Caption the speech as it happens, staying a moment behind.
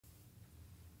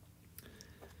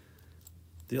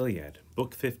The Iliad,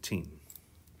 Book 15.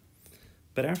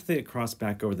 But after they had crossed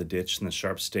back over the ditch and the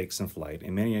sharp stakes in flight,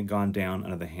 and many had gone down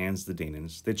under the hands of the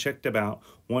Danaans, they checked about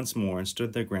once more and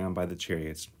stood their ground by the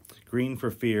chariots, green for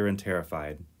fear and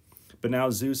terrified. But now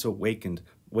Zeus wakened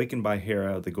by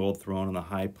Hera of the gold throne on the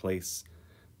high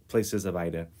places of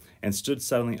Ida, and stood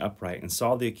suddenly upright, and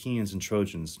saw the Achaeans and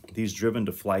Trojans, these driven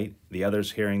to flight, the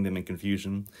others harrying them in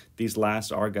confusion, these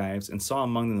last Argives, and saw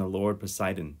among them the Lord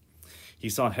Poseidon. He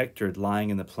saw Hector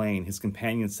lying in the plain, his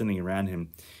companions sitting around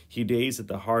him. He gazed at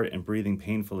the heart and breathing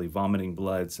painfully, vomiting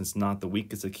blood, since not the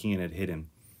weakest Achaean had hit him.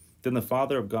 Then the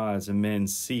father of gods and men,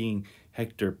 seeing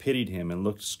Hector, pitied him and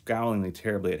looked scowlingly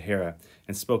terribly at Hera,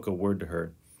 and spoke a word to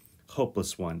her.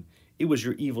 Hopeless one, it was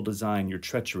your evil design, your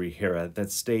treachery, Hera,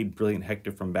 that stayed brilliant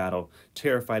Hector from battle,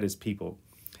 terrified his people.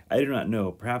 I do not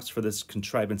know, perhaps for this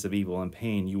contrivance of evil and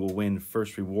pain you will win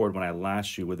first reward when I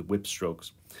lash you with whip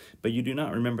strokes. But you do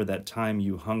not remember that time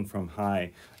you hung from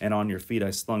high, and on your feet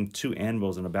I slung 2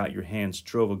 anvils, and about your hands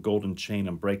drove a golden chain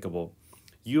unbreakable.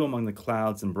 You among the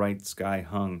clouds and bright sky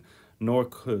hung, nor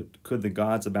could the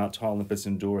gods about tall Olympus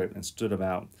endure it, and stood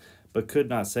about, but could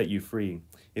not set you free.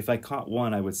 If I caught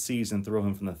one, I would seize and throw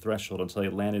him from the threshold until he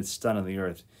landed stunned on the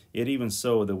earth. Yet even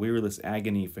so, the weariless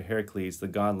agony for Heracles, the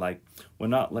godlike, would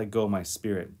not let go my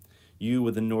spirit. You,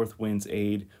 with the north wind's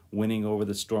aid, winning over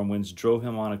the storm winds, drove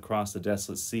him on across the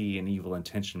desolate sea in evil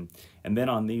intention, and then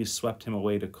on these swept him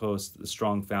away to coast the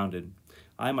strong founded.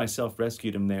 I myself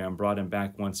rescued him there and brought him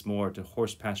back once more to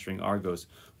horse-pasturing Argos,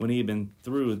 when he had been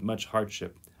through much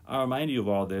hardship. I'll remind you of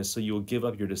all this, so you will give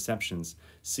up your deceptions.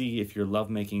 See if your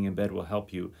love-making in bed will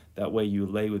help you. That way you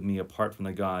lay with me apart from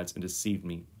the gods and deceived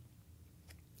me.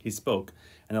 He spoke,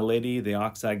 and the lady, the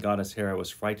ox-eyed goddess Hera,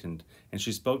 was frightened, and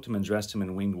she spoke to him and addressed him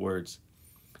in winged words.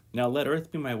 Now let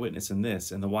earth be my witness in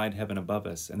this, and the wide heaven above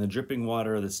us, and the dripping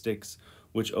water of the Styx,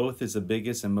 which oath is the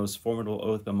biggest and most formidable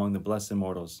oath among the blessed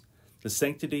mortals. The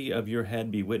sanctity of your head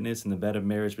be witness in the bed of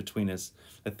marriage between us,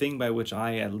 a thing by which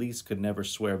I at least could never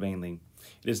swear vainly.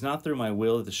 It is not through my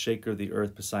will that the shaker of the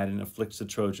earth Poseidon afflicts the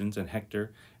Trojans and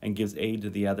Hector and gives aid to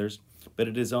the others, but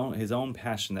it is his own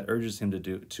passion that urges him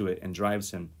to it and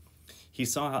drives him. He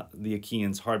saw the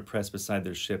Achaeans hard pressed beside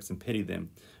their ships and pitied them.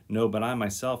 No, but I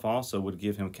myself also would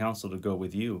give him counsel to go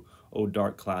with you, O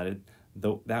dark clouded,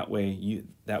 though that way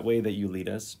that you lead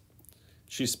us.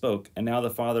 She spoke, and now the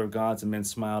father of gods and men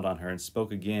smiled on her and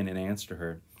spoke again in answer to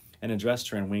her, and addressed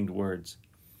her in winged words.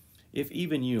 If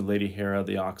even you, Lady Hera of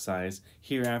the ox-eyes,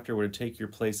 hereafter were to take your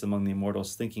place among the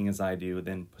immortals thinking as I do,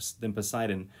 then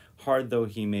Poseidon, hard though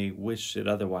he may wish it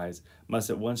otherwise, must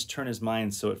at once turn his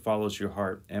mind so it follows your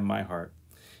heart and my heart.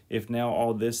 If now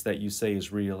all this that you say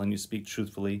is real, and you speak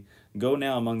truthfully, go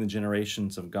now among the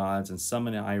generations of gods, and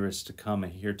summon Iris to come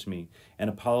and hear to me, and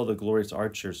Apollo the glorious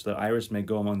archer, so that Iris may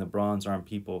go among the bronze-armed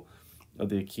people of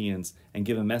the Achaeans, and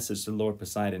give a message to Lord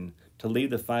Poseidon, to leave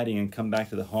the fighting and come back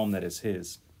to the home that is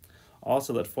his.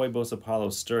 Also let Phoebus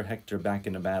Apollo stir Hector back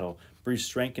into battle, breathe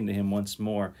strength into him once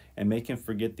more, and make him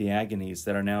forget the agonies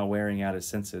that are now wearing out his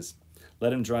senses.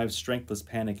 Let him drive strengthless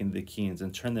panic into the Achaeans,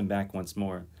 and turn them back once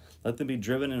more. Let them be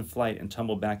driven in flight and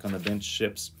tumble back on the bent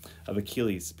ships of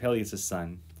Achilles, Peleus'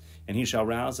 son. And he shall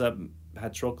rouse up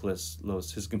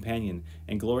Patroclus, his companion,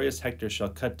 and glorious Hector shall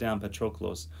cut down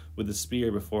Patroclus with the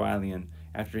spear before Iliad,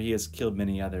 after he has killed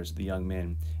many others, the young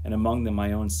men, and among them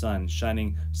my own son,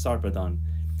 shining Sarpedon.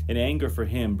 In anger for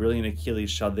him, brilliant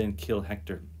Achilles shall then kill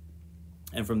Hector.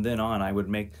 And from then on I would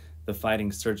make the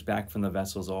fighting surge back from the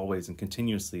vessels always and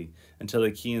continuously, until the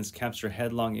Achaeans capture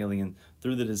headlong Iliad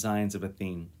through the designs of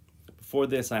Athene. Before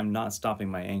this I am not stopping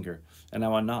my anger, and I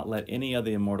will not let any of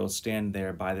the immortals stand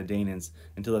there by the Danaans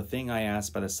until the thing I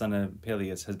asked by the son of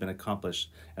Peleus has been accomplished,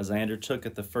 as I undertook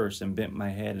at the first and bent my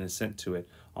head in assent to it,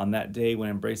 on that day when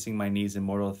embracing my knees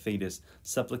immortal Thetis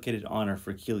supplicated honor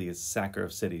for Achilles, sacker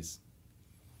of cities.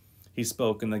 He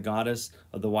spoke, and the goddess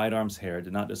of the wide arms Hera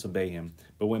did not disobey him,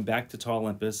 but went back to tall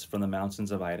Olympus from the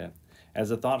mountains of Ida.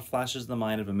 As a thought flashes in the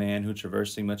mind of a man who,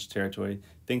 traversing much territory,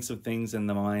 thinks of things in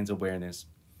the mind's awareness.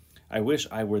 I wish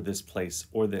I were this place,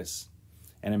 or this,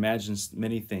 and imagines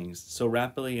many things. So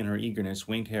rapidly in her eagerness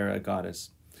winged Hera, a goddess.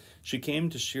 She came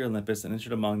to sheer Olympus and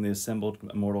entered among the assembled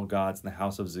immortal gods in the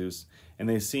house of Zeus, and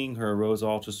they seeing her arose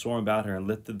all to swarm about her and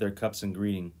lifted their cups in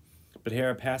greeting. But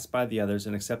Hera passed by the others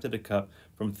and accepted a cup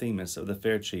from Themis of the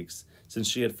fair cheeks, since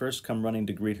she had first come running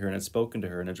to greet her and had spoken to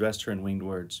her and addressed her in winged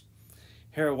words.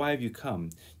 Hera, why have you come?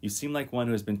 You seem like one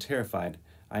who has been terrified.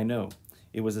 I know.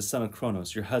 It was the son of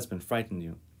Kronos, your husband, frightened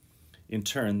you. In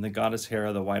turn, the goddess Hera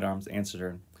of the white arms answered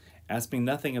her, Ask me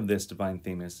nothing of this, divine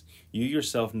Themis. You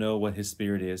yourself know what his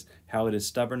spirit is, how it is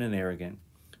stubborn and arrogant.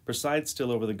 Preside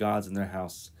still over the gods in their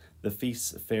house. the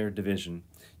feast's fair division.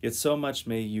 Yet so much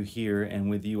may you hear, and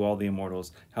with you all the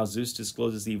immortals, how Zeus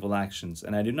discloses evil actions,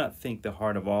 and I do not think the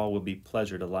heart of all will be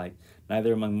pleasure delight,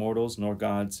 neither among mortals nor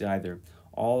gods either,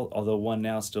 all although one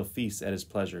now still feasts at his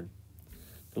pleasure.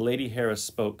 The lady Hera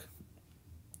spoke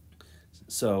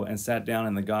so, and sat down,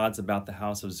 and the gods about the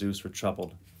house of Zeus were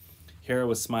troubled. Hera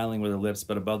was smiling with her lips,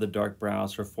 but above the dark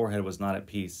brows her forehead was not at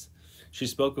peace. She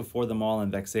spoke before them all in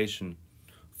vexation.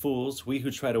 Fools, we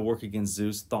who try to work against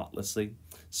Zeus thoughtlessly,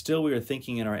 still we are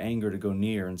thinking in our anger to go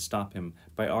near and stop him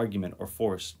by argument or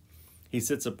force. He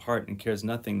sits apart and cares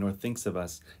nothing nor thinks of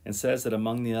us, and says that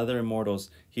among the other immortals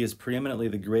he is preeminently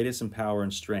the greatest in power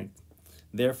and strength.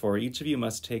 Therefore each of you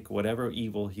must take whatever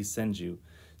evil he sends you,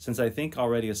 since I think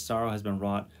already a sorrow has been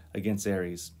wrought against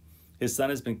Ares. His son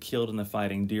has been killed in the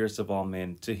fighting, dearest of all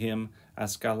men, to him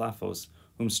Ascalaphus,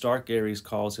 whom stark Ares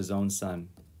calls his own son.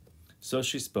 So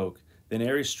she spoke. Then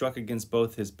Ares struck against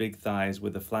both his big thighs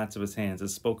with the flats of his hands,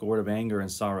 and spoke a word of anger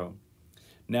and sorrow.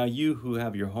 Now you who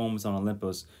have your homes on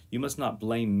Olympus, you must not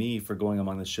blame me for going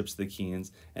among the ships of the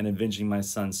Achaeans and avenging my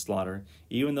son's slaughter,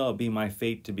 even though it be my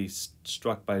fate to be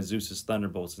struck by Zeus's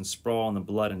thunderbolts and sprawl in the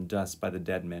blood and dust by the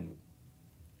dead men.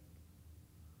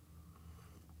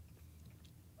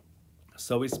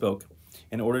 So he spoke,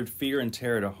 and ordered Fear and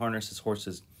Terror to harness his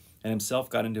horses, and himself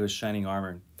got into his shining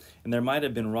armor. And there might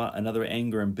have been wrought another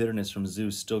anger and bitterness from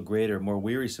Zeus, still greater, more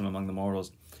wearisome among the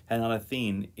mortals, had not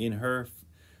Athene, in her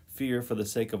fear for the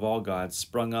sake of all gods,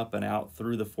 sprung up and out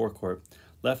through the forecourt,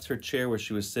 left her chair where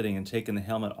she was sitting, and taken the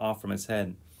helmet off from his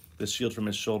head, the shield from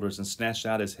his shoulders, and snatched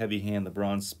out his heavy hand the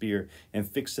bronze spear, and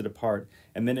fixed it apart,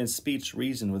 and then in speech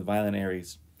reasoned with violent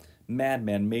Ares.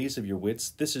 Madman, maze of your wits,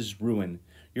 this is ruin.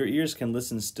 Your ears can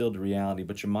listen still to reality,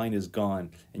 but your mind is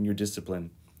gone, and your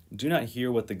discipline. Do not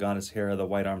hear what the goddess Hera, the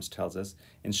white arms, tells us,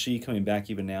 and she coming back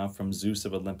even now from Zeus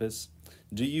of Olympus.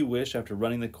 Do you wish, after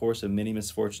running the course of many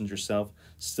misfortunes yourself,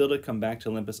 still to come back to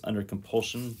Olympus under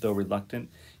compulsion, though reluctant,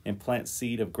 and plant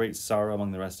seed of great sorrow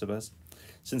among the rest of us?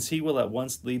 Since he will at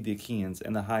once leave the Achaeans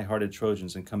and the high-hearted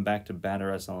Trojans and come back to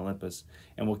batter us on Olympus,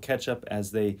 and will catch up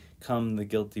as they come the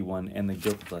guilty one and the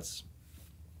guiltless.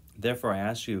 Therefore I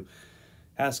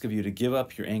ask of you to give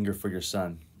up your anger for your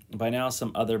son. By now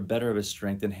some other, better of his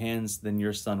strength and hands than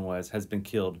your son was, has been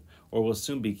killed, or will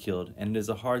soon be killed, and it is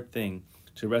a hard thing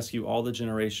to rescue all the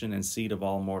generation and seed of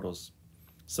all mortals.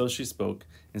 So she spoke,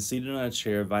 and seated on a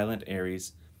chair violent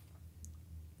Ares,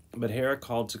 but Hera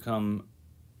called to come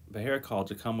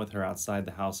with her outside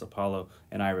the house Apollo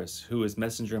and Iris, who is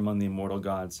messenger among the immortal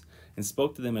gods, and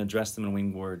spoke to them and addressed them in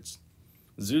winged words.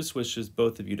 Zeus wishes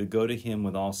both of you to go to him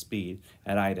with all speed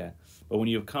at Ida, but when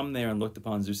you have come there and looked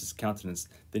upon Zeus's countenance,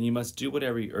 then you must do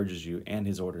whatever he urges you, and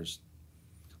his orders.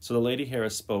 So the lady Hera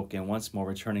spoke, and once more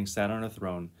returning sat on her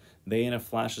throne. They in a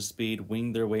flash of speed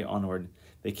winged their way onward.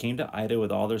 They came to Ida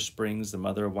with all their springs, the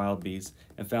mother of wild beasts,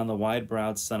 and found the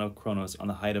wide-browed son of Cronos on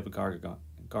the height of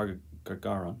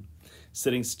Gargaron,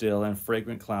 sitting still, and a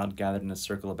fragrant cloud gathered in a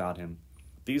circle about him.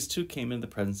 These two came into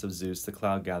the presence of Zeus, the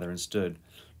cloud gatherer, and stood.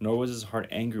 Nor was his heart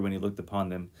angry when he looked upon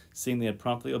them, seeing they had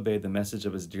promptly obeyed the message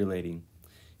of his dear lady.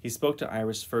 He spoke to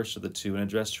Iris first of the two, and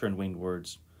addressed her in winged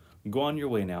words. Go on your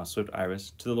way now, swift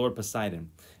Iris, to the Lord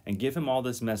Poseidon, and give him all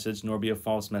this message, nor be a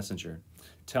false messenger.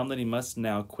 Tell him that he must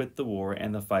now quit the war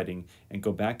and the fighting, and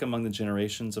go back among the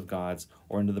generations of gods,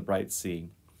 or into the bright sea.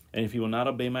 And if he will not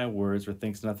obey my words, or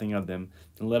thinks nothing of them,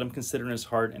 then let him consider in his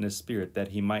heart and his spirit that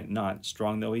he might not,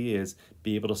 strong though he is,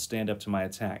 be able to stand up to my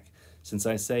attack. Since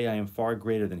I say I am far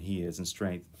greater than he is in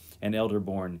strength, and elder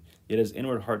born, yet his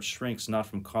inward heart shrinks not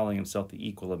from calling himself the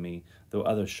equal of me, though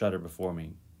others shudder before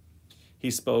me. He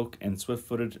spoke, and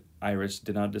swift-footed Iris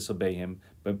did not disobey him,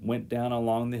 but went down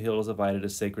along the hills of Ida to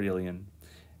sacred Iliad.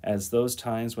 As those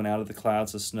times when out of the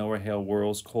clouds the snow or hail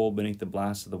whirls cold beneath the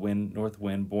blast of the north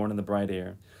wind born in the bright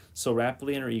air, so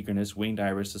rapidly in her eagerness winged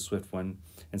Iris the swift one,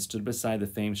 and stood beside the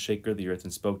famed shaker of the earth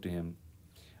and spoke to him.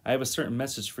 I have a certain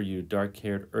message for you,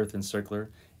 dark-haired earth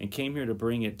encircler, and came here to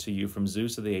bring it to you from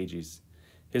Zeus of the Aegis.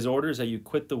 His order is that you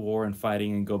quit the war and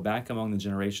fighting and go back among the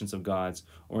generations of gods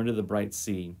or into the bright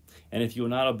sea. And if you will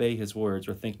not obey his words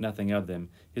or think nothing of them,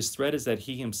 his threat is that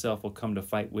he himself will come to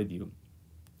fight with you.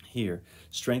 Here,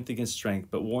 strength against strength,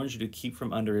 but warns you to keep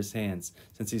from under his hands,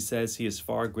 since he says he is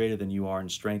far greater than you are in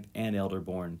strength and elder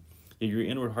born. Yet your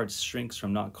inward heart shrinks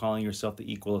from not calling yourself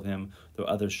the equal of him, though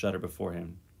others shudder before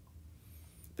him.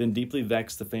 Then deeply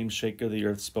vexed, the famed shaker of the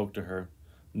earth spoke to her.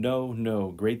 No,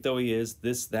 no, great though he is,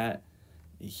 that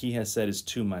he has said is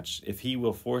too much. If he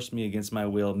will force me against my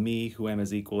will, me who am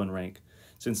his equal in rank,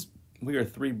 since we are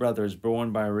three brothers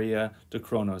born by Rhea to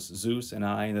Cronos, Zeus and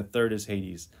I, and the third is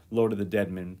Hades, lord of the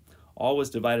dead men. All was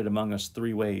divided among us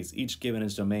 3 ways, each given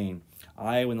his domain.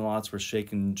 I, when the lots were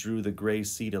shaken, drew the gray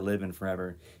sea to live in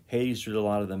forever. Hades drew the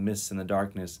lot of the mists and the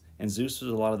darkness, and Zeus was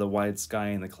the lot of the wide sky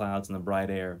and the clouds and the bright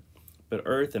air. But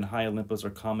earth and high Olympus are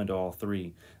common to all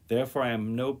 3. Therefore I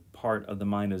am no part of the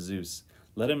mind of Zeus.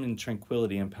 Let him in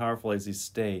tranquility and powerful as he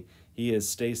is,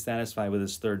 stay satisfied with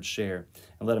his 3rd share,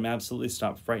 and let him absolutely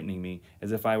stop frightening me,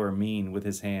 as if I were mean with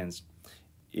his hands.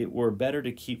 It were better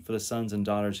to keep for the sons and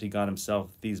daughters he got himself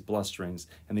these blusterings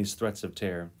and these threats of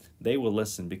terror. They will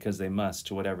listen, because they must,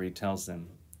 to whatever he tells them.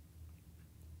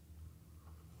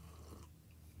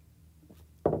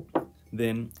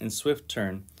 Then in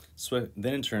turn,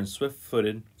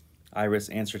 swift-footed Iris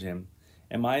answered him,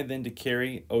 Am I then to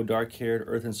carry, O dark-haired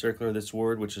earth-encircler, this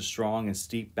word which is strong and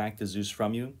steep back to Zeus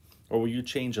from you? Or will you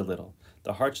change a little?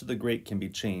 The hearts of the great can be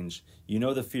changed. You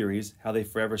know the Furies, how they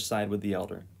forever side with the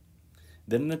elder.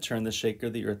 Then in the turn the shaker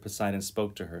of the earth Poseidon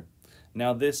spoke to her.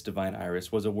 Now this, divine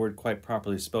Iris, was a word quite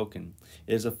properly spoken.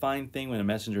 It is a fine thing when a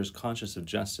messenger is conscious of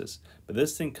justice, but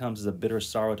this thing comes as a bitter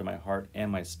sorrow to my heart and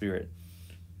my spirit.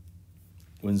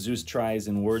 When Zeus tries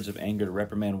in words of anger to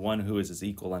reprimand one who is his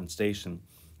equal in station,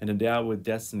 and endowed with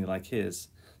destiny like his,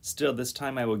 still this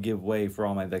time I will give way for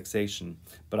all my vexation,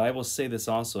 but I will say this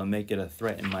also and make it a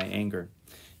threat in my anger.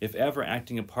 If ever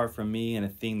acting apart from me and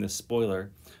Athene the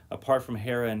spoiler, apart from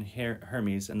Hera and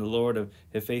Hermes and the lord of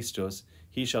Hephaestus,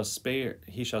 he shall spare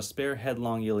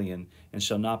headlong Iliad, and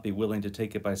shall not be willing to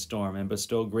take it by storm, and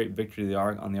bestow great victory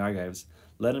on the Argives,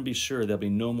 let him be sure there'll be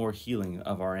no more healing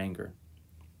of our anger.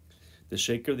 The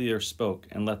shaker of the earth spoke,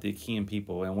 and left the Achaean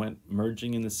people, and went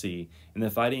merging in the sea, and the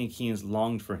fighting Achaeans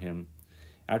longed for him.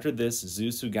 After this,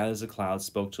 Zeus, who gathers the clouds,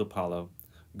 spoke to Apollo.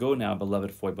 Go now,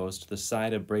 beloved Phoebus, to the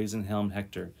side of brazen-helmed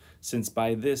Hector, since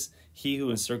by this he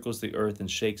who encircles the earth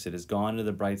and shakes it has gone into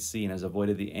the bright sea and has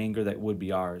avoided the anger that would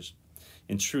be ours.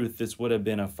 In truth, this would have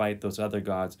been a fight those other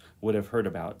gods would have heard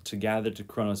about, to gather to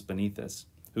Kronos beneath us,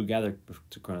 who gathered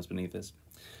to Kronos beneath us.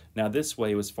 Now this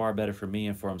way was far better for me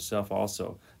and for himself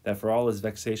also, that for all his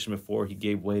vexation before he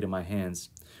gave way to my hands.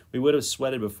 We would have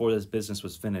sweated before this business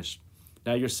was finished.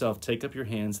 Now yourself take up your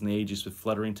hands in the aegis with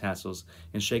fluttering tassels,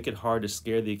 and shake it hard to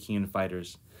scare the Achaean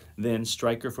fighters. Then,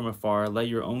 striker from afar, let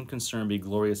your own concern be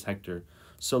glorious Hector.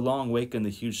 So long waken the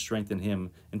huge strength in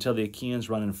him, until the Achaeans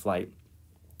run in flight,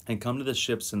 and come to the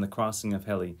ships in the crossing of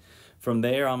Helle. From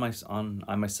there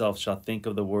I myself shall think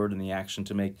of the word and the action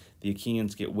to make the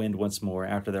Achaeans get wind once more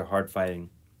after their hard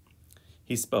fighting.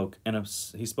 He spoke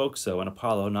so, and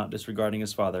Apollo, not disregarding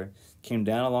his father, came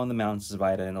down along the mountains of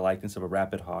Ida in the likeness of a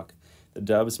rapid hawk, the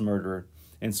dove's murderer,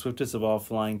 and swiftest of all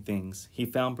flying things. He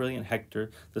found brilliant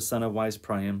Hector, the son of wise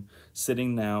Priam,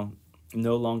 sitting now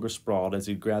no longer sprawled, as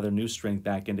he gathered new strength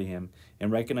back into him,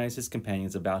 and recognized his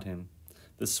companions about him.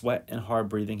 The sweat and hard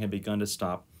breathing had begun to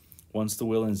stop, once the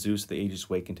will and Zeus of the aegis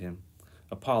wakened him.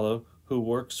 Apollo, who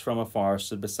works from afar,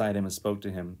 stood beside him and spoke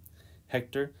to him.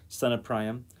 Hector, son of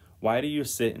Priam, why do you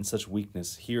sit in such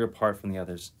weakness, here apart from the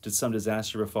others? Did some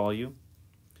disaster befall you?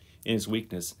 In his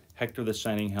weakness, Hector the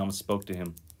shining helm spoke to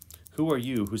him. Who are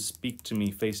you who speak to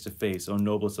me face to face, O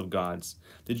noblest of gods?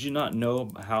 Did you not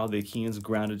know how the Achaeans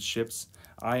grounded ships?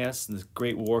 Aias, the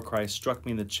great war cry, struck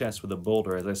me in the chest with a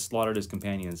boulder as I slaughtered his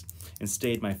companions, and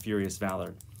stayed my furious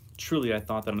valor. Truly I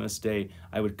thought that on this day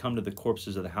I would come to the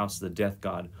corpses of the house of the death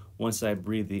god, once I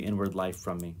breathed the inward life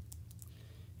from me.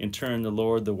 In turn, the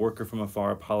Lord, the worker from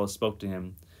afar, Apollo, spoke to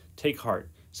him. Take heart.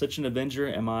 Such an avenger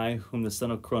am I, whom the son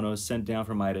of Kronos sent down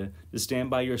from Ida, to stand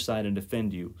by your side and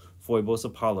defend you, Phoebus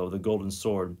Apollo, the golden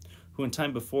sword, who in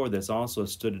time before this also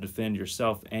stood to defend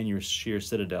yourself and your sheer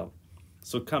citadel.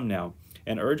 So come now,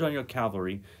 and urge on your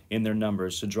cavalry in their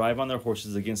numbers to drive on their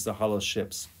horses against the hollow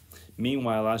ships.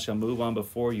 Meanwhile I shall move on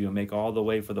before you and make all the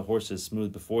way for the horses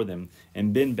smooth before them,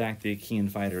 and bend back the Achaean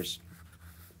fighters.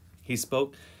 He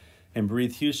spoke and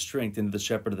breathed huge strength into the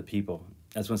shepherd of the people,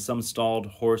 as when some stalled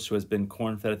horse who has been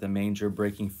corn-fed at the manger,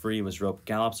 breaking free of his rope,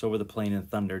 gallops over the plain in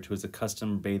thunder to his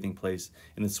accustomed bathing place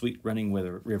in the sweet running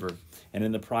river, and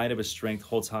in the pride of his strength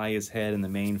holds high his head, and the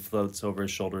mane floats over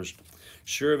his shoulders.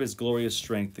 Sure of his glorious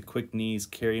strength, the quick knees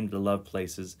carry him to the loved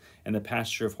places and the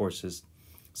pasture of horses.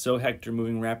 So Hector,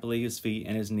 moving rapidly his feet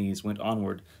and his knees, went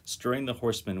onward, stirring the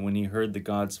horsemen when he heard the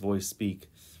god's voice speak.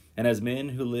 And as men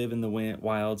who live in the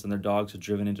wilds and their dogs are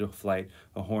driven into flight,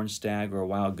 a horned stag or a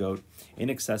wild goat,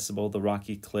 inaccessible, the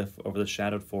rocky cliff over the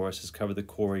shadowed forest has covered the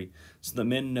quarry, so that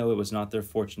men know it was not their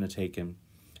fortune to take him.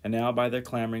 And now by their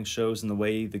clamoring shows in the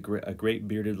way a great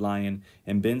bearded lion,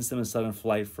 and bends them in sudden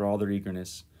flight for all their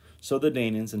eagerness. So the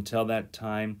Danaans, until that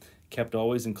time, kept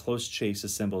always in close chase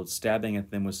assembled, stabbing at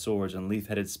them with swords and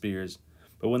leaf-headed spears.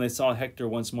 But when they saw Hector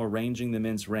once more ranging the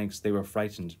men's ranks, they were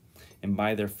frightened, and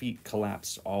by their feet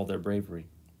collapsed all their bravery.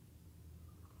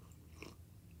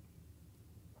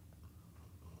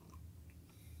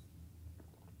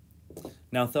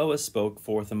 Now Thoas spoke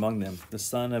forth among them, the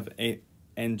son of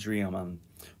Andriamon,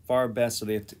 far best of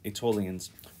the Aetolians,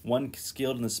 one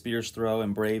skilled in the spear's throw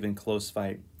and brave in close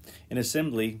fight. In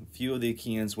assembly, few of the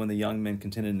Achaeans, when the young men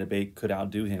contended in debate, could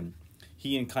outdo him.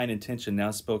 He in kind intention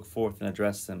now spoke forth and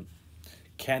addressed them.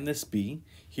 Can this be?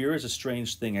 Here is a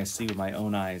strange thing I see with my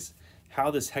own eyes. How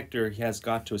this Hector he has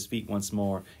got to his feet once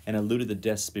more, and eluded the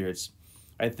death spirits.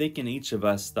 I think in each of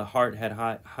us the heart had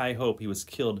high hope he was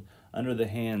killed under the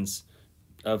hands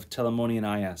of Telamonian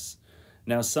Aias.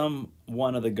 Now some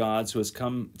one of the gods who has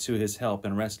come to his help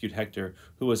and rescued Hector,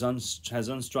 who has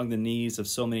unstrung the knees of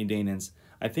so many Danaans,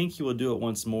 I think he will do it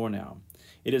once more now.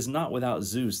 It is not without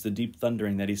Zeus, the deep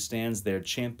thundering, that he stands there,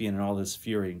 champion in all his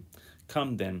fury.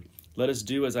 Come then, let us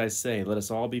do as I say, let us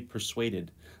all be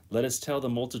persuaded. Let us tell the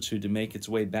multitude to make its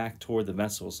way back toward the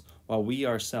vessels, while we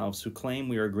ourselves, who claim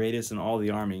we are greatest in all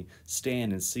the army,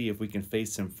 stand and see if we can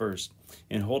face him first,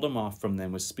 and hold him off from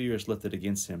them with spears lifted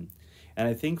against him. And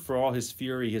I think for all his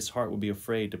fury his heart will be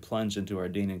afraid to plunge into our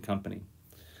Danaan company.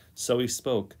 So he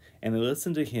spoke, and they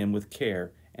listened to him with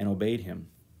care, and obeyed him.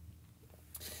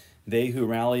 They who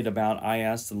rallied about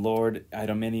Aias, the lord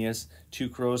Idomeneus,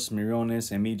 Teucros,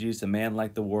 Meriones, and Meges, a man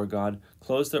like the war god,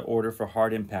 closed their order for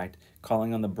hard impact,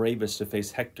 calling on the bravest to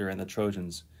face Hector and the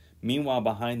Trojans. Meanwhile,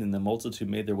 behind them, the multitude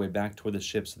made their way back toward the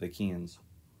ships of the Achaeans.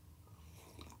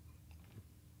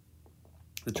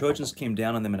 The Trojans came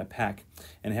down on them in a pack,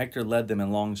 and Hector led them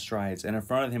in long strides, and in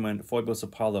front of him went Phoebus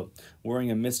Apollo, wearing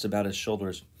a mist about his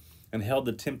shoulders, and held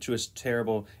the tempestuous,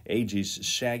 terrible aegis,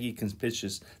 shaggy,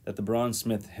 conspicuous, that the bronze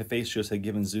smith Hephaestus had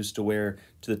given Zeus to wear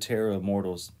to the terror of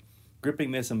mortals.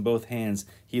 Gripping this in both hands,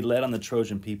 he led on the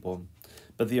Trojan people.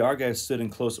 But the Argives stood in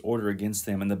close order against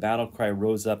them, and the battle cry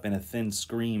rose up in a thin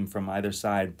scream from either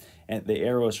side, and the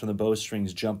arrows from the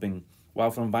bowstrings jumping,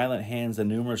 while from violent hands the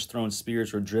numerous thrown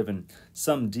spears were driven,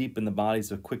 some deep in the bodies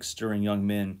of quick-stirring young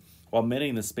men, while many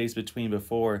in the space between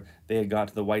before they had got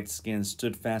to the white skins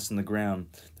stood fast in the ground,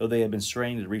 though they had been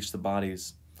straining to reach the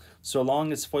bodies. So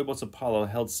long as Phoebus Apollo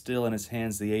held still in his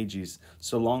hands the aegis,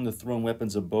 so long the thrown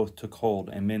weapons of both took hold,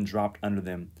 and men dropped under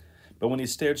them. But when he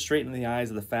stared straight in the eyes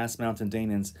of the fast-mounted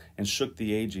Danaans and shook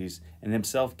the aegis, and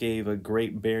himself gave a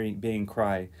great baying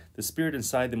cry, the spirit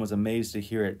inside them was amazed to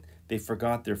hear it. They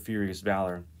forgot their furious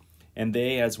valor. And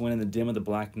they, as when in the dim of the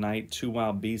black night 2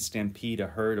 wild beasts stampede a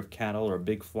herd of cattle or a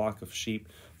big flock of sheep,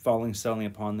 falling suddenly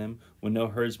upon them, when no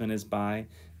herdsman is by,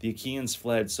 the Achaeans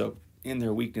fled so in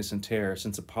their weakness and terror,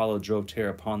 since Apollo drove terror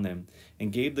upon them,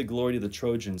 and gave the glory to the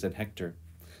Trojans and Hector.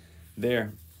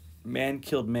 There, man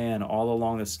killed man all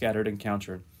along the scattered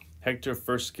encounter. Hector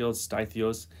first killed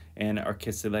Stythios and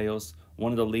Arcesilaus,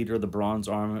 one of the leader of the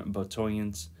bronze-armed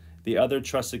Boeotians, the other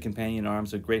trusted companion in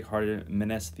arms of great-hearted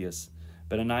Menestheus.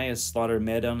 But Aeneas slaughtered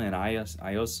Medon and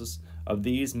Iosus. Of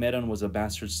these, Medon was a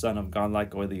bastard son of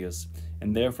godlike Oileus,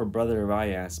 and therefore brother of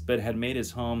Aias, but had made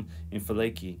his home in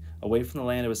Philake, away from the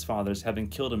land of his fathers, having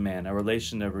killed a man, a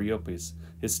relation of Rheopis,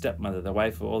 his stepmother, the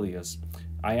wife of Oileus.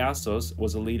 Iasos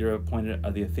was a leader appointed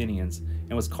of the Athenians,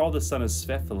 and was called the son of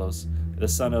Sphethilos, the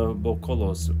son of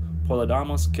Bocolos.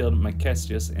 Polydamos killed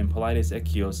Mecestius and Polides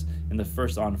Echios in the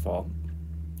first onfall,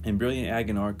 and brilliant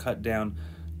Agenor cut down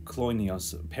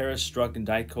Cloinios. Paris struck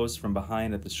Dicos from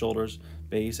behind at the shoulder's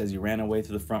base as he ran away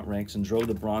through the front ranks and drove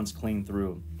the bronze clean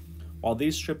through. While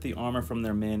these stripped the armor from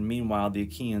their men, meanwhile the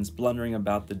Achaeans, blundering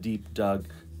about the deep dug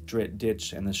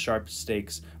ditch and the sharp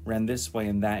stakes, ran this way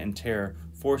and that in terror,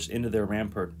 forced into their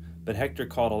rampart. But Hector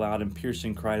called aloud in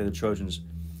piercing cry to the Trojans,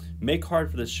 "Make hard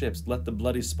for the ships, let the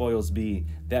bloody spoils be.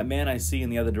 That man I see in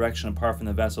the other direction apart from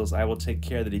the vessels, I will take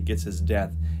care that he gets his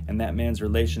death, and that man's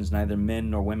relations, neither men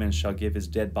nor women, shall give his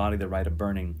dead body the right of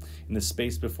burning. In the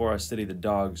space before our city the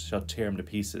dogs shall tear him to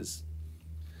pieces."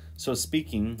 So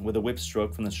speaking, with a whip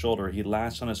stroke from the shoulder, he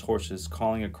lashed on his horses,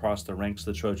 calling across the ranks of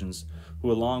the Trojans,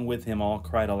 who along with him all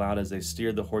cried aloud as they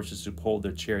steered the horses to pull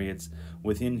their chariots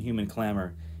with inhuman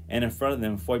clamor. And in front of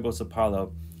them Phoebus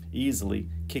Apollo, easily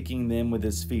kicking them with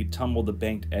his feet, tumbled the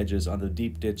banked edges on the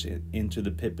deep ditch into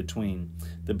the pit between,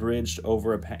 bridged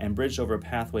over a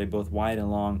pathway both wide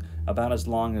and long, about as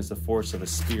long as the force of a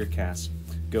spear cast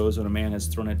goes when a man has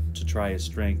thrown it to try his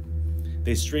strength.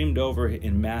 They streamed over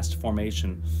in massed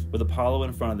formation, with Apollo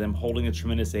in front of them holding a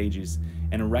tremendous aegis,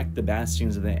 and wrecked the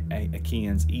bastions of the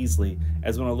Achaeans easily,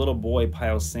 as when a little boy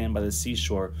piles sand by the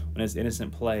seashore, when his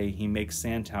innocent play he makes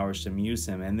sand towers to amuse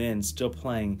him, and then, still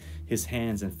playing, his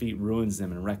hands and feet ruins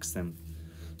them and wrecks them.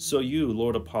 So you,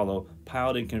 Lord Apollo,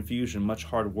 piled in confusion much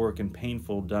hard work and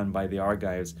painful done by the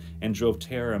Argives, and drove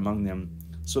terror among them.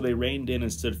 So they reined in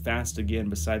and stood fast again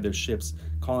beside their ships,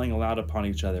 calling aloud upon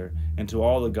each other, and to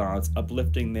all the gods,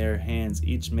 uplifting their hands,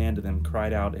 each man to them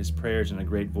cried out his prayers in a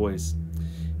great voice.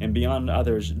 And beyond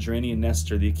others, Gerene and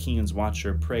Nestor, the Achaeans'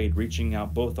 watcher, prayed, reaching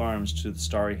out both arms to the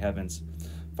starry heavens.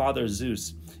 Father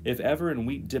Zeus, if ever in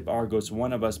wheat dip Argos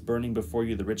one of us burning before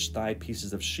you the rich thigh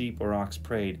pieces of sheep or ox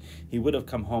prayed, he would have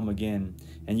come home again.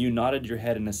 And you nodded your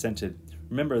head and assented.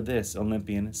 Remember this,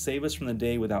 Olympian, save us from the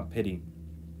day without pity.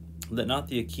 Let not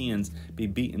the Achaeans be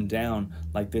beaten down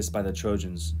like this by the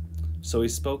Trojans. So he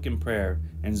spoke in prayer,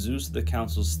 and Zeus of the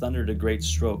councils thundered a great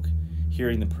stroke,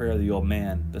 hearing the prayer of the old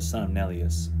man, the son of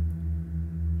Neleus.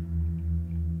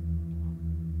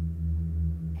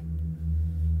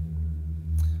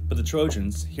 But the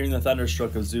Trojans, hearing the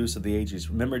thunderstroke of Zeus of the Aegis,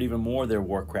 remembered even more their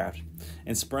warcraft,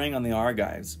 and sprang on the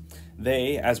Argives.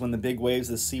 They, as when the big waves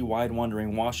of the sea wide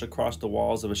wandering wash across the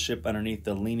walls of a ship underneath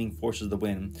the leaning forces of the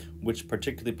wind, which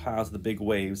particularly piles the big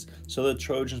waves, so the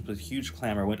Trojans with huge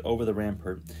clamor went over the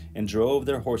rampart, and drove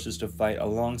their horses to fight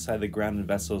alongside the grounded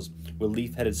vessels with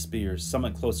leaf-headed spears, some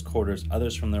at close quarters,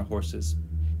 others from their horses.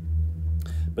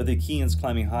 But the Achaeans,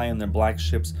 climbing high on their black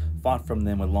ships, fought from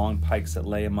them with long pikes that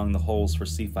lay among the holes for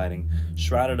sea fighting,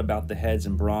 shrouded about the heads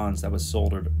in bronze that was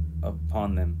soldered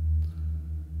upon them.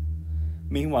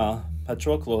 Meanwhile,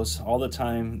 Patroclus, all the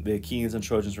time the Achaeans and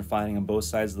Trojans were fighting on both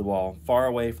sides of the wall, far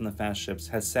away from the fast ships,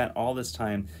 had sat all this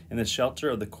time in the shelter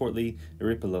of the courtly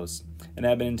Eurypylos, and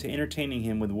had been entertaining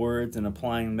him with words and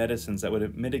applying medicines that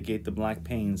would mitigate the black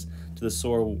pains to the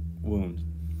sore wound.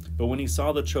 But when he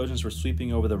saw the Trojans were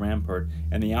sweeping over the rampart,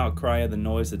 and the outcry of the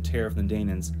noise of terror from the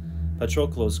Danaans,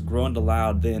 Patroclus groaned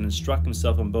aloud then, and struck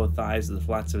himself on both thighs with the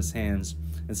flats of his hands,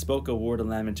 and spoke a word of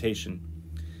lamentation.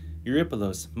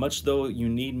 Eurypylos, much though you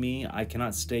need me, I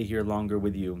cannot stay here longer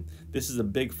with you. This is a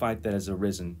big fight that has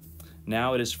arisen.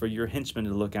 Now it is for your henchmen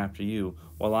to look after you,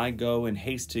 while I go in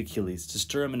haste to Achilles, to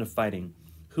stir him into fighting.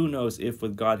 Who knows if,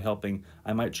 with God helping,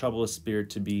 I might trouble his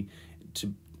spirit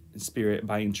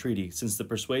by entreaty, since the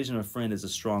persuasion of a friend is a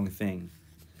strong thing.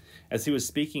 As he was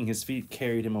speaking, his feet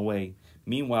carried him away.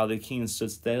 Meanwhile, the Achaeans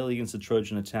stood steadily against the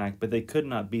Trojan attack, but they could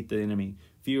not beat the enemy,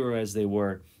 fewer as they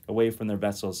were, away from their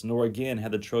vessels, nor again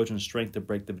had the Trojans strength to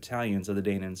break the battalions of the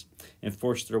Danaans and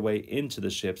force their way into the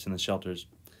ships and the shelters.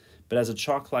 But as a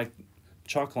chalk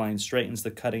line straightens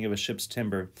the cutting of a ship's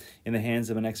timber in the hands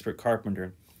of an expert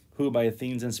carpenter, who by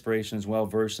Athene's inspiration is well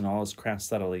versed in all his craft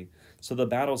subtly, so the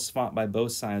battles fought by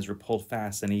both sides were pulled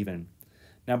fast and even.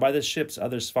 Now by the ships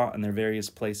others fought in their various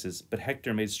places, but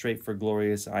Hector made straight for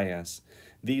glorious Aias.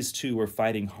 These two were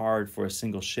fighting hard for a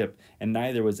single ship, and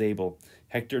neither was able,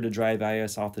 Hector to drive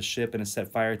Aias off the ship and to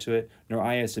set fire to it, nor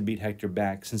Aias to beat Hector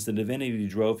back, since the divinity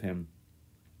drove him.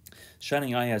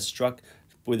 Shining Aias struck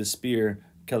with a spear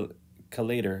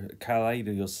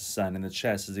Calaidius' son, in the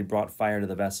chest as he brought fire to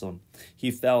the vessel.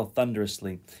 He fell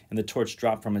thunderously, and the torch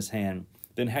dropped from his hand.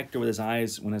 Then Hector, when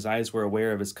his eyes were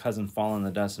aware of his cousin fallen in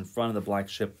the dust in front of the black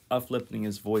ship, uplifting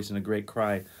his voice in a great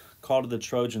cry, called to the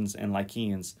Trojans and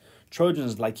Lycians,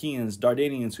 Trojans, Lycians,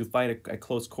 Dardanians who fight at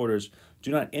close quarters, do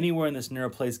not anywhere in this narrow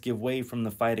place give way from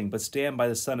the fighting, but stand by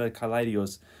the son of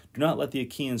Calaidius. Do not let the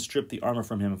Achaeans strip the armor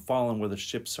from him, fallen where the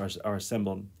ships are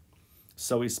assembled.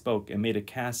 So he spoke, and made a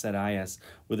cast at Aias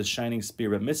with a shining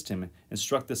spear, but missed him, and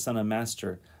struck the son of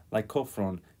Master,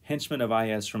 Lycophron, henchman of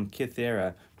Aias from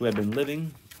Cythera, who had been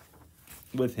living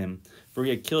with him, for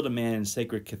he had killed a man in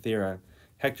sacred Cythera.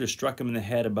 Hector struck him in the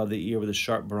head above the ear with a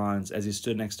sharp bronze as he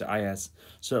stood next to Aias,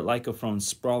 so that Lycophron,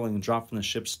 sprawling, dropped from the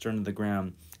ship's stern to the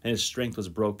ground, and his strength was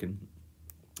broken.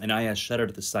 And Aias shuddered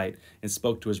at the sight, and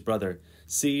spoke to his brother,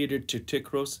 See,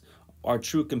 Teuticros, our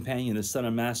true companion, the son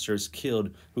of Master, is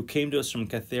killed, who came to us from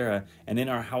Cythera, and in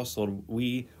our household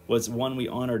was one we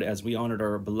honored as we honored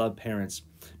our beloved parents.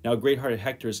 Now great-hearted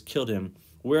Hector has killed him.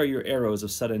 Where are your arrows of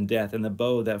sudden death, and the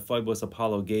bow that Phoebus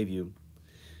Apollo gave you?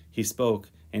 He spoke,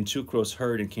 and Teucros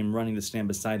heard and came running to stand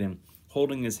beside him,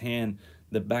 holding in his hand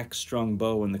the back-strung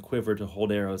bow and the quiver to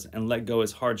hold arrows, and let go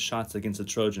his hard shots against the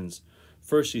Trojans.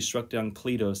 First he struck down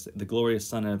Cleitos, the glorious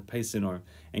son of Paesinor,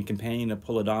 and companion of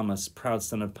Polydamas, proud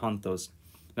son of Panthos.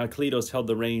 Now Cleitos held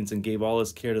the reins and gave all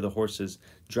his care to the horses,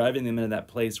 driving them into that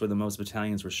place where the most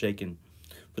battalions were shaken.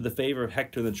 For the favor of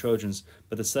Hector and the Trojans,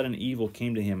 but the sudden evil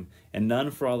came to him, and none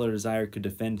for all their desire could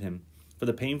defend him. For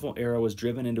the painful arrow was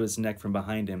driven into his neck from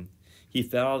behind him. He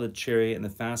fell out of the chariot, and the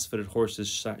fast-footed horses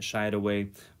shied away,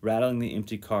 rattling the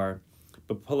empty car.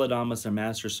 But Polydamas, their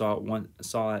master,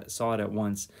 saw it at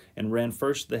once, and ran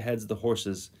first to the heads of the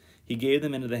horses. He gave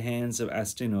them into the hands of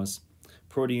Astynos,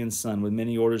 Protean's son, with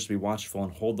many orders to be watchful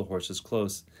and hold the horses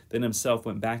close. Then himself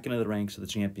went back into the ranks of the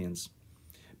champions.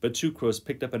 But Teucros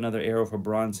picked up another arrow for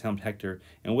bronze-helmed Hector,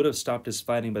 and would have stopped his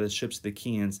fighting by the ships of the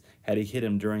Achaeans had he hit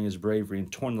him during his bravery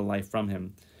and torn the life from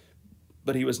him.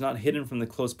 But he was not hidden from the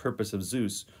close purpose of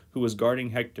Zeus, who was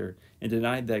guarding Hector, and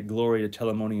denied that glory to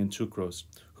Telamonian Teucros,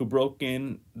 who broke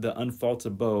in the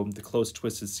unfaulted bow, the close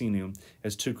twisted sinew,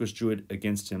 as Teucros drew it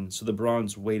against him, so the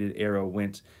bronze-weighted arrow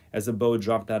went, as the bow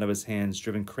dropped out of his hands,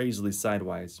 driven crazily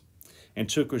sidewise. And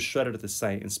Teucros shuddered at the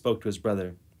sight, and spoke to his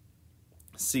brother.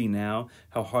 See now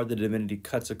how hard the divinity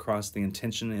cuts across the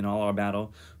intention in all our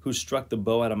battle, who struck the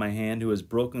bow out of my hand, who has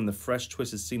broken the fresh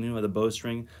twisted sinew of the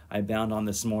bowstring I bound on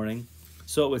this morning,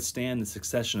 so it would stand the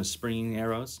succession of springing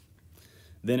arrows?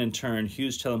 Then in turn,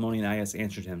 huge Telamonian Aias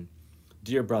answered him,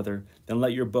 Dear brother, then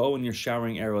let your bow and your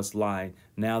showering arrows lie,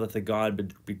 now that the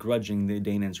god begrudging the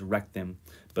Danaans wrecked them.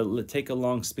 But take a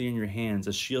long spear in your hands,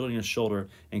 a shield on your shoulder,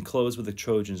 and close with the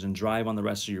Trojans, and drive on the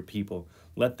rest of your people.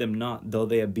 Let them not, though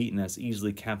they have beaten us,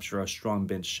 easily capture our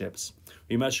strong-bent ships.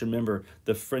 We must remember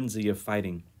the frenzy of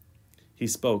fighting. He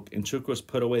spoke, and Teucros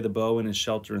put away the bow in his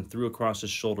shelter and threw across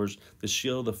his shoulders the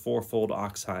shield of the fourfold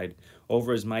ox hide.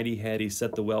 Over his mighty head he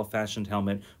set the well-fashioned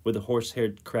helmet with the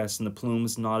horse-haired crest and the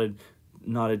plumes nodded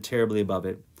terribly above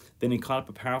it. Then he caught up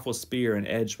a powerful spear and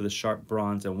edged with a sharp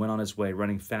bronze and went on his way,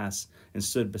 running fast, and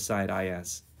stood beside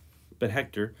Aias. But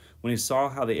Hector, when he saw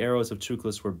how the arrows of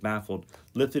Teucros were baffled,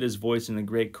 lifted his voice in a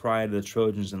great cry to the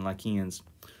Trojans and Lycians.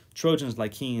 Trojans,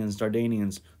 Lycians,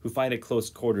 Dardanians, who fight at close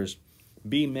quarters,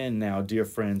 be men now, dear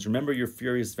friends. Remember your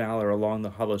furious valor along the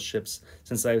hollow ships,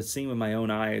 since I have seen with my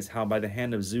own eyes how by the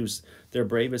hand of Zeus their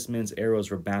bravest men's arrows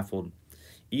were baffled.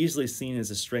 Easily seen is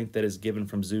the strength that is given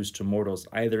from Zeus to mortals,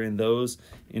 either in those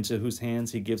into whose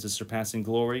hands he gives a surpassing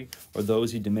glory, or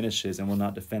those he diminishes and will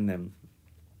not defend them.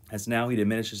 As now he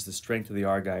diminishes the strength of the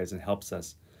Argives and helps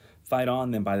us. Fight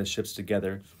on then by the ships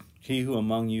together. He who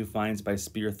among you finds by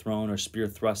spear thrown or spear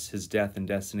thrust his death and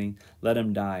destiny, let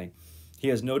him die. He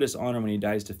has no dishonor when he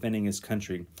dies defending his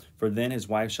country, for then his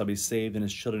wife shall be saved and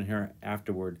his children here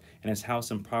afterward, and his house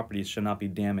and property shall not be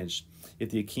damaged, if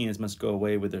the Achaeans must go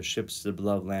away with their ships to the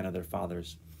beloved land of their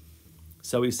fathers.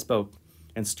 So he spoke,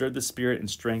 and stirred the spirit and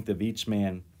strength of each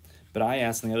man. But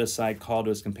Aias on the other side called to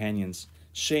his companions,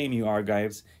 Shame, you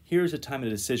Argives! Here is a time of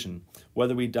decision,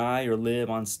 whether we die or live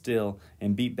on still,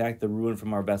 and beat back the ruin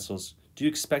from our vessels. Do you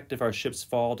expect if our ships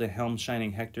fall to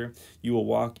helm-shining Hector, you will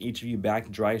walk each of you back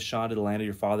dry-shod to the land of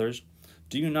your fathers?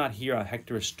 Do you not hear how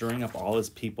Hector is stirring up all his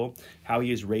people, how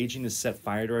he is raging to set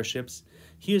fire to our ships?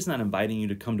 He is not inviting you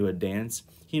to come to a dance.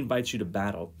 He invites you to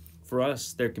battle. For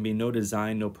us, there can be no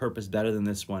design, no purpose better than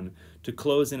this one, to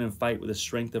close in and fight with the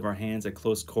strength of our hands at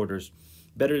close quarters.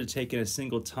 Better to take in a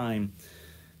single time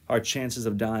our chances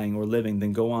of dying or living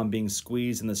than go on being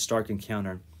squeezed in the stark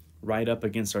encounter, right up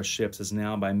against our ships as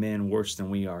now by men worse than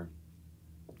we are.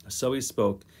 So he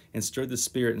spoke, and stirred the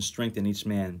spirit and strength in each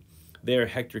man. There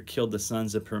Hector killed the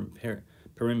sons of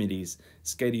Perimedes,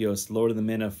 Schedios, lord of the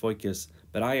men of Phocis,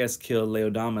 but Aias killed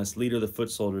Laodamas, leader of the foot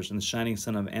soldiers, and the shining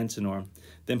son of Antenor.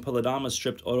 Then Polydamas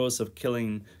stripped Oros of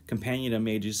killing, companion of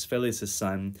Meges, Phyleus'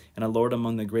 son, and a lord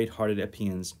among the great-hearted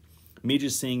Epeans.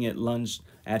 Meges, seeing it, lunged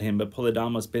at him, but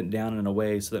Polydamas bent down and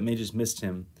away, so that Meges missed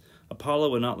him. Apollo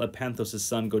would not let Panthos'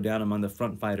 son go down among the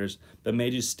front fighters, but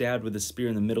Meges stabbed with a spear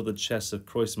in the middle of the chest of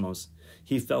Croismos.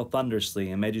 He fell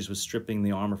thunderously, and Meges was stripping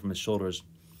the armor from his shoulders.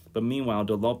 But meanwhile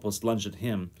Dolompos lunged at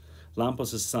him.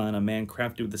 Lampos' son, a man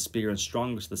crafty with the spear and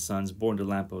strongest of the sons born to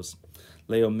Lampos,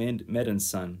 Laomedon's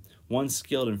son, one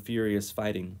skilled in furious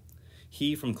fighting.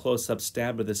 He from close up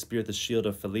stabbed with a spear at the shield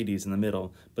of Phyledes in the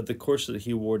middle, but the corselet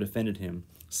he wore defended him,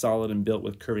 solid and built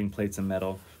with curving plates of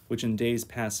metal, which in days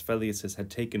past Phyleus had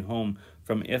taken home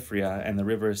from Ephria and the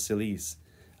river Silis.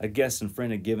 A guest and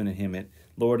friend had given him it,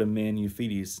 lord of men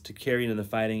Euphetes, to carry into the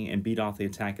fighting and beat off the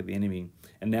attack of the enemy,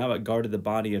 and now it guarded the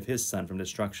body of his son from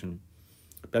destruction.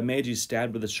 But Meges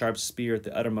stabbed with a sharp spear at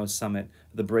the uttermost summit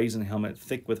of the brazen helmet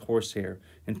thick with horsehair,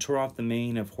 and tore off the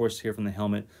mane of horsehair from the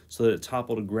helmet, so that it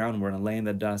toppled groundward and lay in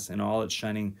the dust in all its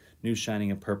new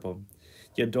shining of purple.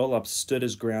 Yet Dolops stood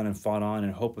his ground and fought on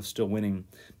in hope of still winning.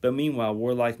 But meanwhile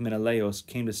warlike Menelaus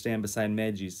came to stand beside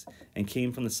Meges, and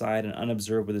came from the side and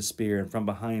unobserved with his spear, and from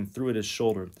behind threw at his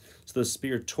shoulder. So the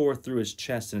spear tore through his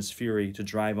chest in his fury to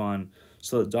drive on,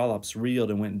 so that Dolops reeled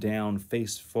and went down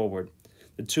face forward.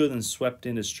 The two of them swept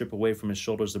in to strip away from his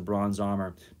shoulders the bronze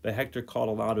armor, but Hector called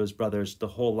aloud to his brothers, the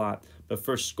whole lot, but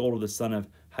first scolded the son of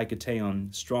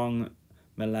Hicetaon, strong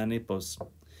Melanippus.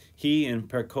 He and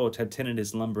Percote had tended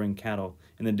his lumbering cattle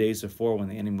in the days before when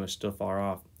the enemy was still far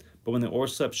off. But when the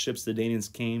oar-swept ships the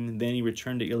Danaans came, then he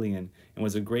returned to Iliad, and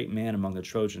was a great man among the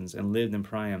Trojans, and lived in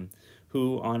Priam,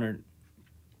 who honored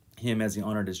him as he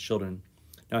honored his children.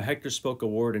 Now Hector spoke a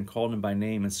word and called him by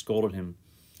name and scolded him.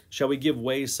 Shall we give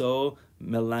way so,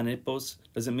 Melanippus?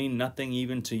 Does it mean nothing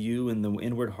even to you in the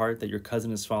inward heart that your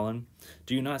cousin has fallen?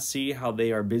 Do you not see how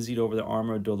they are busied over the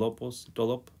armor of Dolops?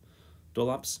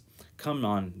 Come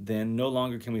on, then, no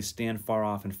longer can we stand far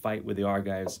off and fight with the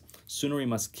Argives. Sooner we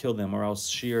must kill them, or else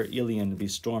sheer Iliad be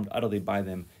stormed utterly by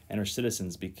them, and her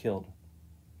citizens be killed.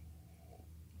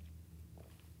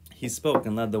 He spoke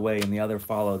and led the way, and the other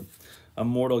followed, a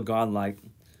mortal godlike.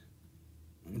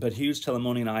 But huge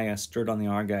Telamonian Aias stirred on the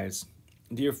Argives.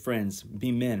 Dear friends,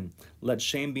 be men. Let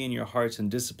shame be in your hearts and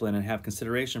discipline, and have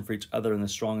consideration for each other in the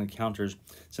strong encounters,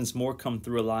 since more come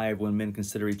through alive when men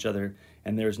consider each other,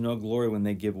 and there is no glory when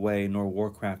they give way, nor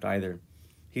warcraft either.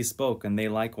 He spoke, and they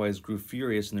likewise grew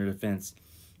furious in their defense,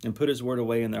 and put his word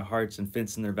away in their hearts, and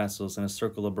fenced in their vessels in a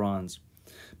circle of bronze.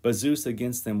 But Zeus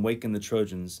against them wakened the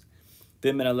Trojans.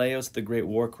 Then Menelaus, the great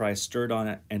war cry, stirred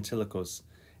on Antilochus.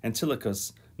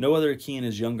 Antilochus, no other Achaean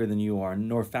is younger than you are,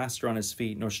 nor faster on his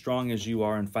feet, nor strong as you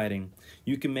are in fighting.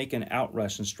 You can make an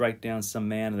outrush and strike down some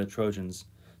man of the Trojans.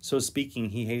 So speaking,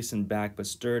 he hastened back, but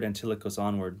stirred Antilochus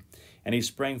onward. And he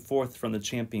sprang forth from the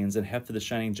champions, and hefted the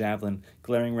shining javelin,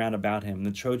 glaring round about him.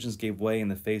 The Trojans gave way in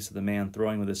the face of the man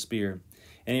throwing with a spear.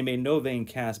 And he made no vain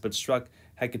cast, but struck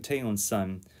Hecataeon's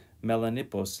son,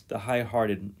 Melanippus, the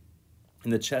high-hearted, in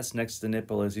the chest next to the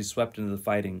nipple as he swept into the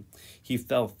fighting. He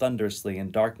fell thunderously,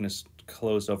 and darkness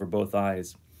closed over both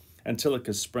eyes.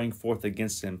 Antilochus sprang forth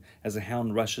against him, as a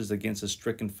hound rushes against a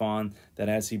stricken fawn that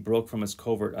as he broke from his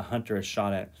covert a hunter has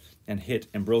shot at, and hit,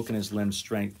 and broken his limb's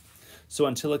strength. So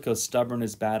Antilochus, stubborn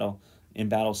in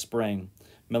battle sprang,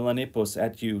 Melanippus,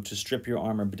 at you, to strip your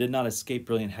armor, but did not escape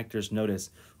brilliant Hector's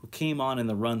notice, who came on in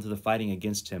the run to the fighting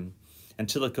against him.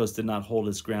 Antilochus did not hold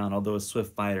his ground, although a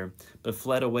swift fighter, but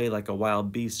fled away like a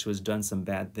wild beast who has done some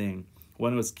bad thing.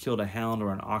 One who has killed a hound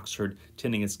or an ox herd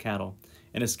tending his cattle,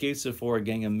 and escapes before a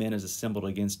gang of men is assembled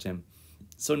against him.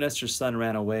 So Nestor's son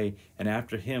ran away, and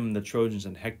after him the Trojans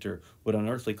and Hector, with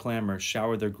unearthly clamor,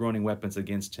 showered their groaning weapons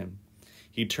against him.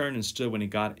 He turned and stood when he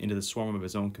got into the swarm of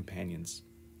his own companions.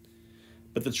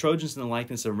 But the Trojans, in the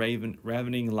likeness of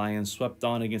ravening lions, swept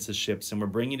on against the ships, and were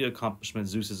bringing to accomplishment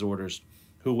Zeus's orders,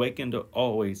 who awakened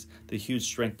always the huge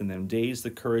strength in them, dazed the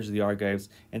courage of the Argives,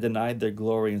 and denied their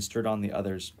glory and stirred on the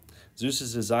others.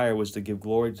 Zeus's desire was to give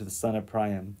glory to the son of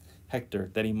Priam,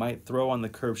 Hector, that he might throw on the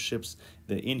curved ships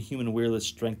the inhuman weirless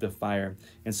strength of fire,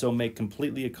 and so make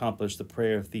completely accomplish the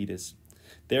prayer of Thetis.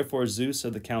 Therefore Zeus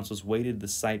of the councils waited the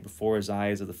sight before his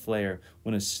eyes of the flare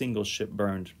when a single ship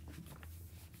burned.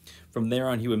 From there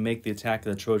on he would make the attack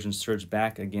of the Trojans surge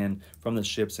back again from the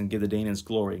ships and give the Danaans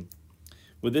glory.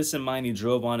 With this in mind, he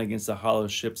drove on against the hollow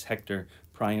ships Hector,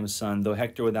 Priam's son, though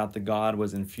Hector without the god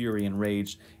was in fury and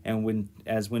rage, and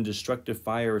when destructive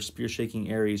fire or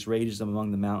spear-shaking Ares rages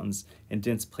among the mountains and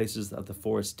dense places of the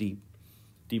forest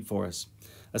deep forest.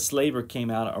 A slaver came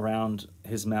out around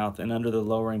his mouth, and under the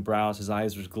lowering brows his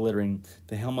eyes were glittering.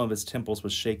 The helm of his temples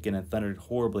was shaken and thundered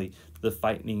horribly to the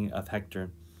fighting of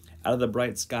Hector. Out of the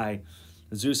bright sky,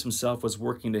 Zeus himself was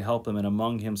working to help him, and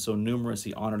among him so numerous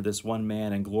he honored this one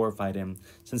man and glorified him,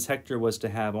 since Hector was to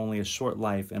have only a short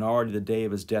life, and already the day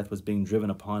of his death was being driven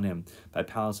upon him by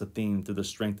Pallas Athene through the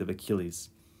strength of Achilles.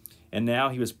 And now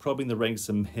he was probing the ranks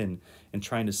of men and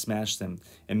trying to smash them,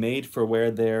 and made for where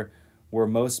there were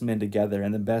most men together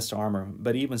and the best armor,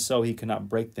 but even so he could not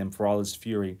break them for all his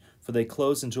fury, for they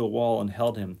closed into a wall and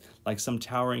held him, like some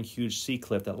towering huge sea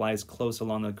cliff that lies close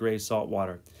along the gray salt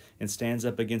water, and stands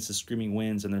up against the screaming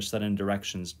winds and their sudden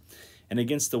directions, and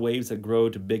against the waves that grow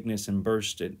to bigness and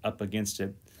burst it up against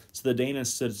it. So the Danaans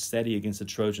stood steady against the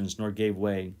Trojans, nor gave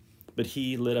way. But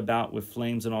he, lit about with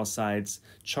flames on all sides,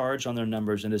 charged on their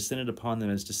numbers, and descended upon them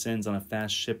as descends on a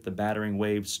fast ship the battering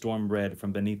waves storm-bred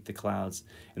from beneath the clouds,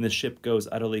 and the ship goes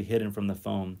utterly hidden from the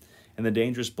foam. And the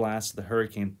dangerous blast of the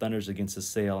hurricane thunders against the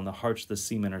sail, and the hearts of the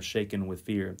seamen are shaken with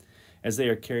fear, as they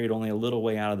are carried only a little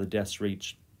way out of the death's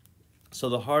reach. So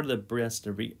the heart and the breast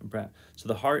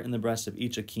of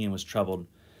each Achaean was troubled.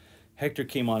 Hector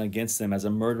came on against them as a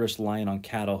murderous lion on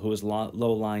cattle, who is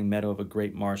low-lying meadow of a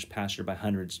great marsh pastured by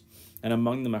hundreds, and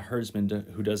among them a herdsman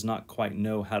who does not quite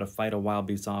know how to fight a wild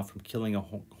beast off from killing a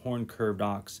horn-curved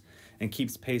ox, and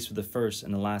keeps pace with the first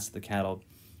and the last of the cattle,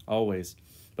 always.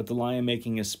 But the lion,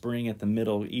 making a spring at the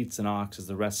middle, eats an ox as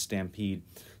the rest stampede.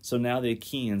 So now the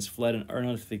Achaeans fled in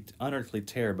unearthly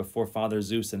terror before Father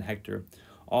Zeus and Hector,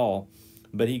 all,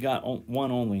 but he got one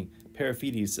only,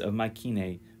 Periphetes of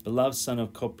Mycenae, beloved son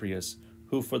of Copreus,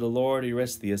 who for the lord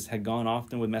Eurystheus had gone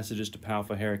often with messages to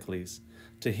powerful Heracles.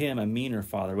 To him, a meaner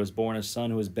father, was born a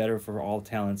son who was better for all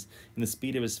talents, in the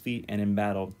speed of his feet and in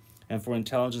battle, and for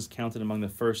intelligence counted among the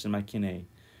first in Mycenae.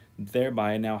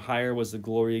 Thereby now higher was the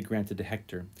glory granted to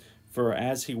Hector. For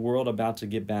as he whirled about to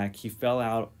get back, he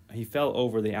fell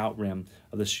over the outrim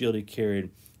of the shield he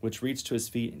carried, which reached to his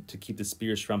feet to keep the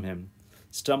spears from him.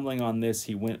 Stumbling on this,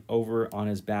 he went over on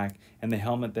his back, and the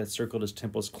helmet that circled his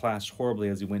temples clashed horribly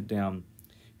as he went down.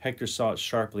 Hector saw it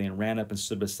sharply and ran up and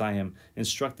stood beside him, and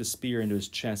struck the spear into his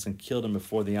chest and killed him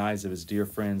before the eyes of his dear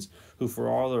friends, who for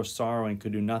all their sorrowing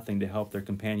could do nothing to help their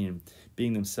companion,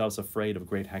 being themselves afraid of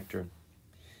great Hector.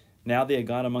 Now they had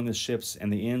got among the ships,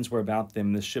 and the inns were about them,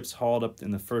 and the ships hauled up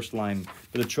in the first line,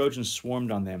 but the Trojans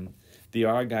swarmed on them. The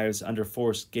Argives, under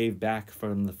force, gave back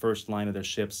from the first line of their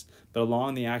ships, but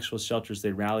along the actual shelters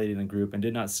they rallied in a group, and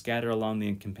did not scatter along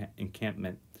the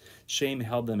encampment. Shame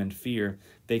held them in fear.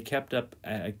 They kept up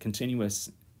a continuous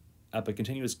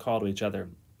call to each other.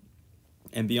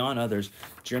 And beyond others,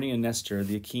 Journey and Nestor,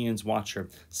 the Achaeans' watcher,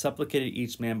 supplicated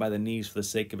each man by the knees for the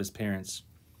sake of his parents.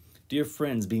 Dear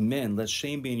friends, be men. Let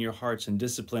shame be in your hearts and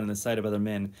discipline in the sight of other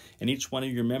men. And each one of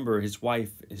you remember his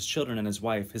wife, his children and his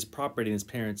wife, his property and his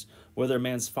parents, whether a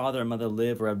man's father or mother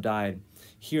live or have died.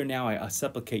 Here now I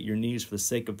supplicate your knees for the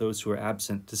sake of those who are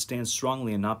absent, to stand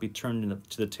strongly and not be turned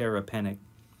to the terror of panic.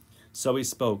 So he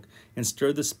spoke, and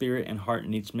stirred the spirit and heart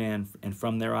in each man, and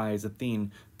from their eyes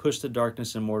Athene pushed the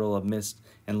darkness immortal of mist,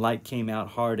 and light came out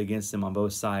hard against them on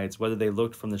both sides, whether they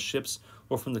looked from the ships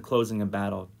or from the closing of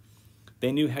battle.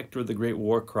 They knew Hector with the great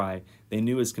war cry. They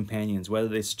knew his companions, whether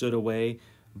they stood away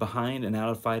behind and out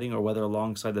of fighting, or whether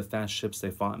alongside the fast ships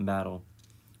they fought in battle.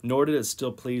 Nor did it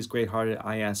still please great-hearted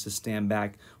Aias to stand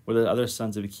back where the other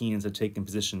sons of Achaeans had taken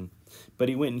position. But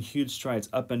he went in huge strides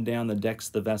up and down the decks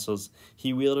of the vessels.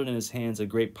 He wielded in his hands a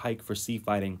great pike for sea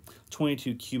fighting,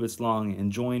 22 cubits long,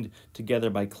 and joined together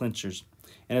by clinchers.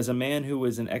 And as a man who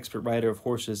is an expert rider of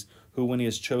horses, who when he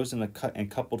has chosen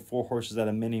and coupled 4 horses out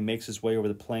of many makes his way over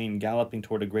the plain, galloping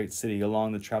toward a great city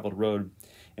along the traveled road,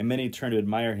 and many turn to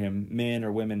admire him, men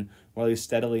or women, while he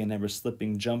steadily and never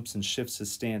slipping jumps and shifts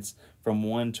his stance from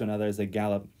one to another as they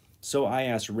gallop. So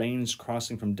Aias ranged,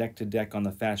 crossing from deck to deck on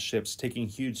the fast ships, taking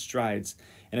huge strides,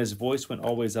 and his voice went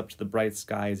always up to the bright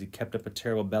sky as he kept up a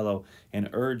terrible bellow and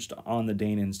urged on the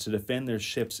Danaans to defend their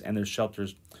ships and their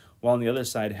shelters, while on the other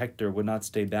side Hector would not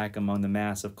stay back among the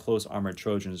mass of close-armored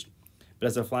Trojans. But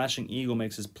as a flashing eagle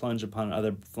makes his plunge upon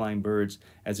other flying birds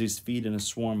as these feed in a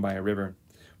swarm by a river,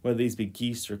 whether these be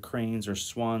geese or cranes or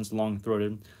swans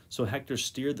long-throated, so Hector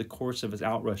steered the course of his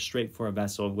outrush straight for a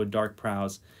vessel with dark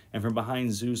prows, and from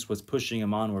behind Zeus was pushing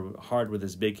him onward hard with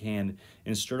his big hand,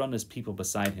 and stirred on his people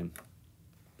beside him.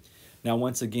 Now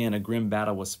once again a grim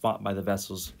battle was fought by the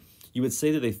vessels. You would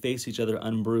say that they faced each other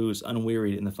unbruised,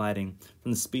 unwearied in the fighting,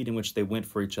 from the speed in which they went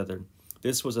for each other.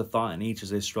 This was a thought in each as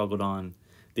they struggled on.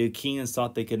 The Achaeans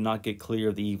thought they could not get clear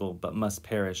of the evil, but must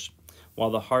perish, while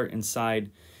the heart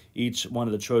inside each one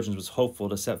of the Trojans was hopeful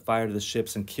to set fire to the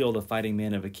ships and kill the fighting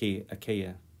men of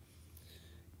Achaia.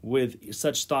 With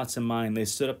such thoughts in mind, they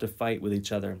stood up to fight with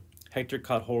each other. Hector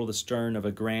caught hold of the stern of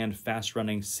a grand,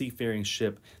 fast-running, seafaring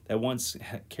ship that once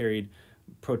carried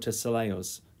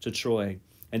Protesilaus to Troy,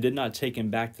 and did not take him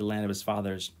back to the land of his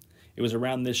fathers. It was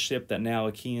around this ship that now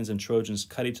Achaeans and Trojans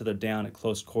cut each other down at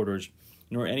close quarters,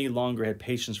 nor any longer had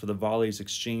patience for the volleys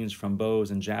exchanged from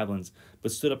bows and javelins,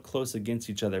 but stood up close against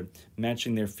each other,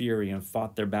 matching their fury, and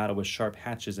fought their battle with sharp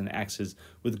hatchets and axes,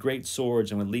 with great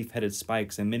swords and with leaf-headed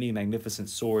spikes, and many magnificent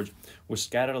swords were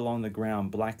scattered along the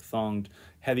ground, black-thonged,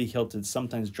 heavy-hilted,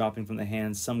 sometimes dropping from the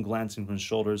hands, some glancing from the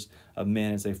shoulders of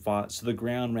men as they fought, so the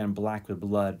ground ran black with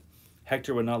blood.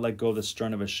 Hector would not let go of the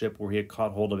stern of a ship where he had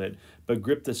caught hold of it, but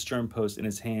gripped the stern post in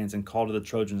his hands and called to the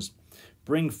Trojans,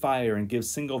 "Bring fire and give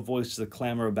single voice to the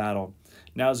clamor of battle.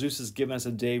 Now Zeus has given us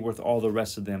a day worth all the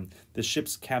rest of them. The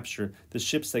ships captured, the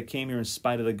ships that came here in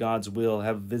spite of the gods' will,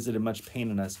 have visited much pain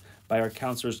on us by our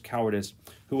counselors' cowardice,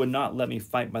 who would not let me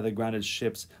fight by the grounded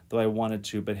ships, though I wanted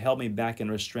to, but held me back in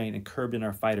restraint and curbed in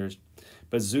our fighters.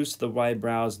 But Zeus, the wide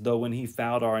brows, though when he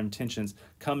fouled our intentions,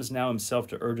 comes now himself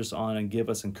to urge us on and give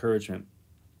us encouragement."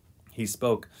 He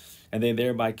spoke, and they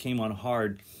thereby came on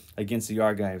hard against the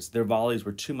Argives. Their volleys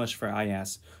were too much for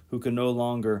Aias, who could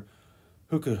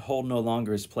hold no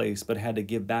longer his place, but had to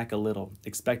give back a little,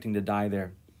 expecting to die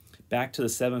there, back to the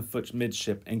 7-foot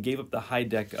midship, and gave up the high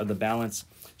deck of the balance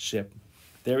ship.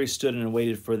 There he stood and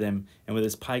waited for them, and with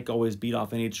his pike always beat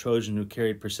off any Trojan who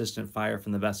carried persistent fire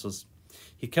from the vessels.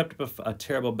 He kept up a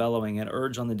terrible bellowing and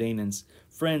urged on the Danaans,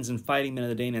 "Friends and fighting men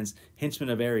of the Danaans, henchmen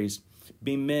of Ares,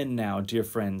 be men now, dear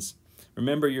friends.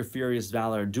 Remember your furious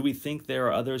valor. Do we think there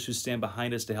are others who stand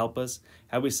behind us to help us?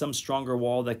 Have we some stronger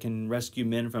wall that can rescue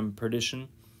men from perdition?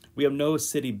 We have no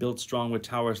city built strong with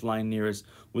towers lying near us,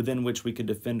 within which we could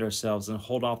defend ourselves and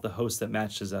hold off the host that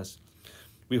matches us.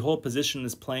 We hold position in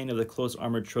this plain of the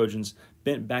close-armored Trojans,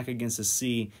 bent back against the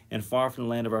sea and far from the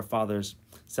land of our fathers.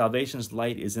 Salvation's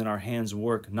light is in our hands'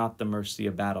 work, not the mercy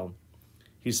of battle.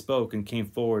 He spoke and came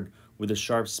forward with a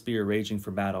sharp spear raging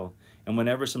for battle. And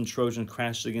whenever some Trojan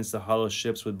crashed against the hollow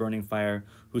ships with burning fire,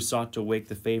 who sought to wake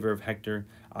the favor of Hector,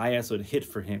 Aias would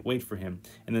wait for him,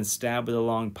 and then stab with a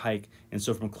long pike, and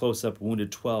so from close up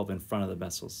wounded 12 in front of the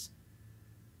vessels.